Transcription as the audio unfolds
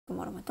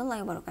warahmatullahi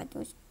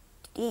wabarakatuh.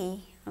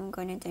 Today, I'm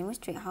going to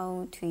demonstrate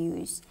how to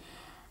use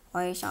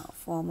Wireshark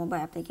for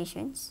mobile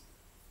applications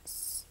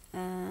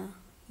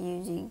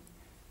using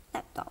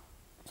laptop.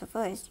 So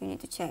first, you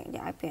need to check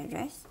the IP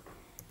address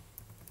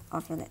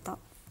of your laptop.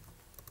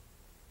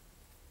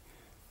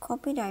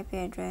 Copy the IP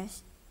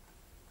address.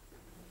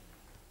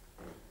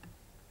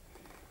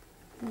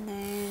 And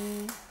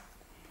then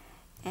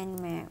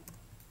Nmap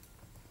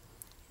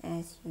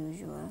as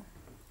usual.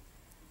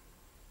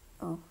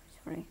 Oh,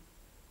 sorry.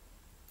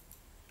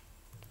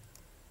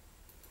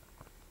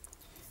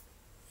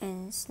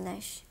 And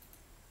 /24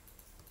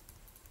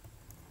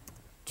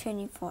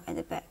 at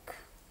the back.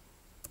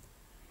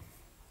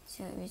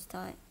 So we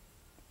start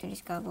to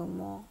discover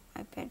more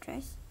IP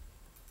address.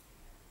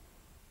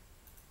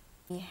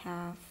 We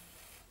have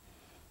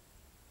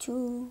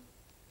two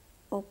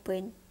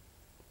open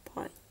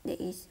port. That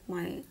is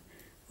my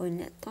own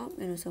laptop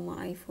and also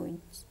my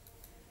iPhones.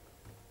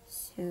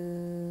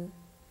 So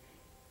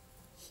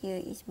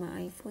here is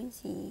my iPhone.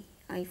 See,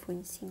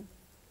 iPhone sync.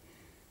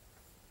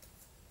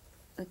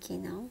 Okay,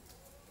 now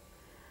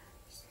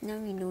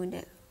we know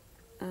that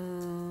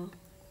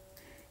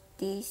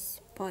this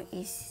port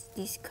is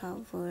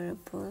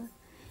discoverable,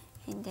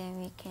 and then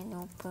we can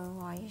open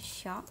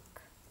Wireshark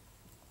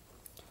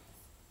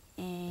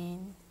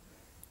and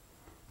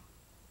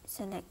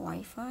select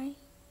Wi-Fi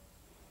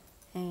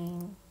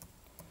and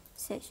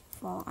search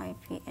for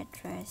IP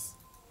address,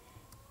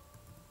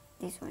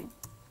 this one.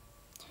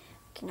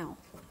 Okay, now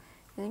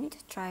you need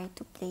to try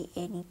to play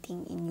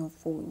anything in your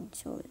phone,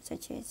 so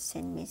such as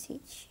send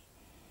message.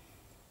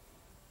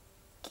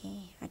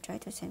 Okay, I try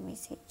to send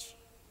message.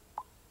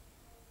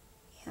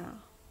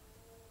 Yeah,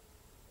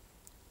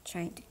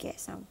 trying to get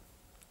some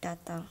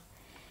data.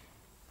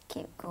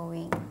 Keep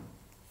going.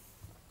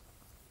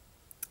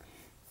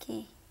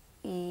 Okay,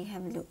 we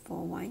have a look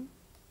for one.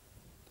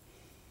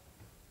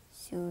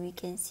 So we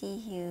can see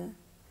here,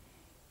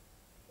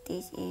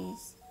 this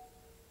is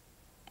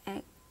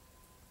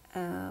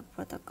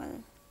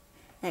protocol,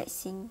 like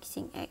sync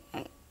act.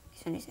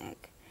 This one is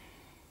act.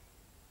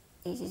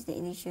 This is the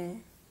initial.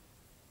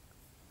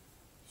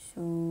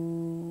 So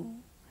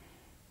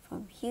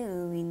from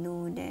here we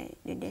know that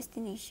the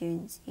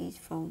destinations is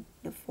from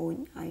the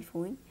phone,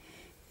 iPhone,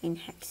 in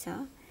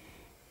hexa,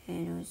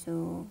 and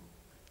also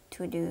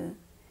to the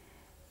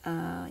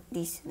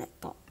this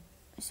laptop.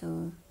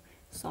 So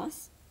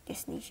source,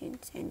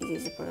 destinations, and this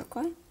is the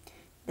protocol,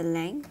 the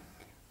length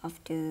of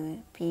the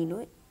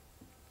payload,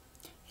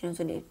 and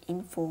also the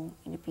info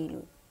in the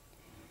payload.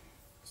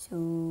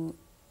 So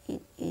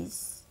it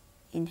is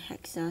in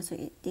hexa, so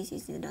this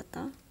is the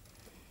data,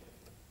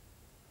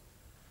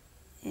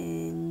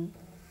 and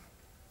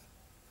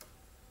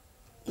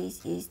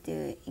this is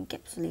the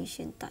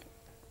encapsulation type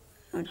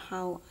on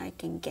how I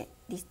can get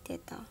this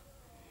data.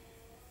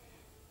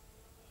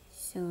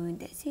 So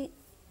that's it.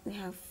 We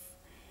have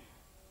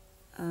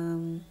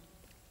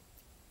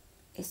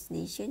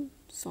destination,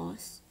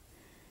 source,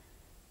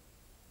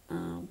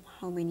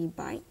 how many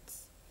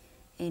bytes,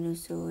 and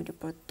also the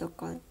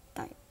protocol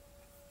type,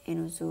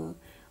 and also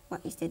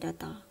what is the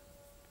data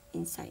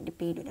inside the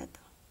payload data.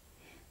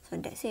 So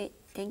that's it.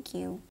 Thank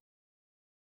you.